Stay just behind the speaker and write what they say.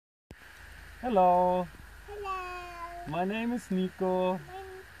Hello, Hello. my name is Nico. My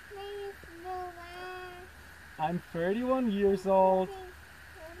name is Noah. I'm 31 years I'm old, 30 years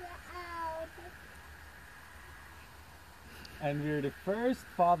old. and we're the first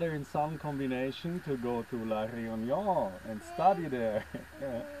father and son combination to go to La Réunion and study there.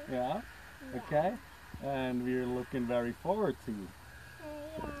 Yeah, okay, and we're looking very forward to.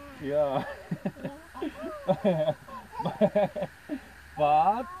 Yeah. Yeah,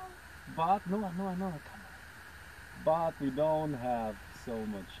 Yeah. but no, come on. But we don't have so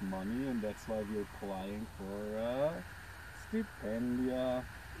much money, and that's why we're applying for a stipendia.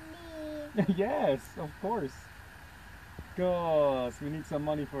 Me. Yes, of course. Because we need some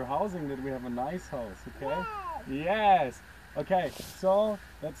money for housing, that we have a nice house, okay? Yes. Yes. Okay, so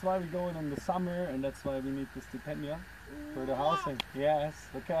that's why we're going in the summer, and that's why we need the stipendia for the housing. Yes,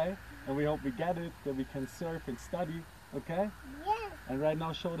 okay. And we hope we get it, that we can surf and study, okay? Yes. And right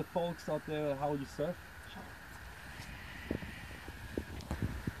now, show the folks out there how you surf.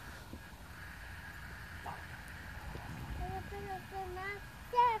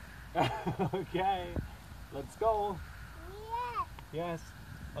 Okay, let's go. Yes. Yes.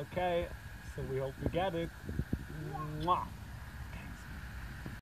 Okay. So we hope we get it. Yes. Mwah.